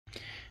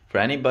For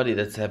anybody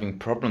that's having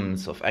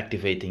problems of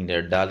activating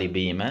their Daly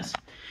BMS,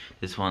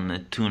 this one, a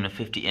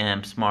 250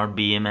 amp smart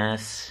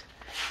BMS,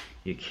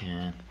 you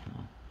can,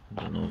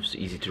 I don't know if it's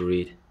easy to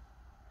read.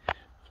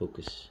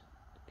 Focus.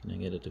 Can I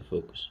get it to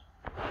focus?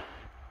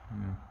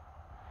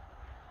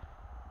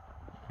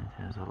 It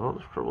has a lot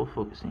of trouble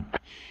focusing.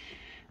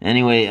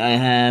 Anyway, I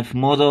have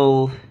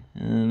model,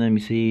 let me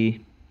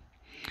see,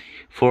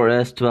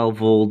 4S 12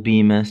 volt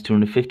BMS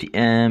 250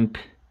 amp,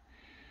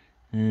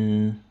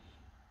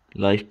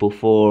 LivePo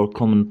 4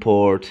 common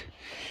port.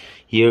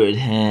 Here it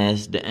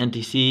has the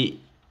NTC,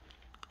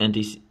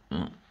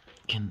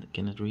 can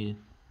it read it?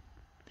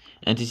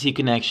 NTC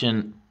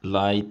connection,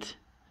 light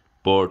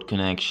board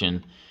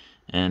connection,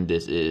 and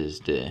this is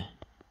the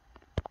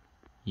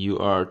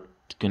UART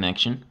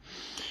connection.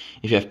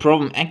 If you have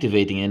problem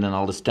activating it and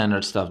all the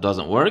standard stuff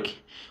doesn't work,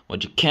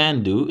 what you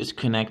can do is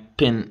connect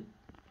pin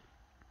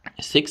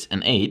 6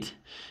 and 8,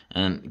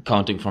 and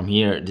counting from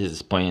here, this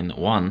is pin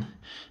 1,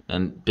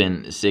 then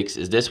pin 6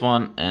 is this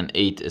one, and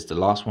 8 is the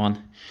last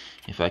one,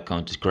 if I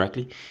count this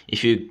correctly.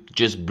 If you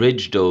just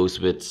bridge those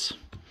with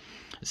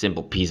a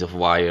simple piece of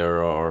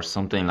wire or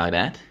something like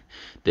that,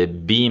 the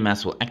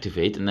BMS will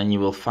activate, and then you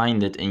will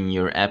find it in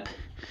your app,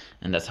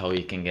 and that's how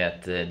you can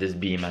get this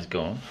BMS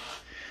going.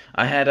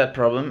 I had that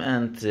problem,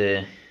 and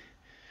this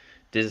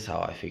is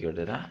how I figured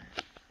it out.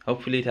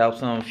 Hopefully it helps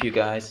some of you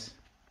guys.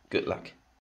 Good luck.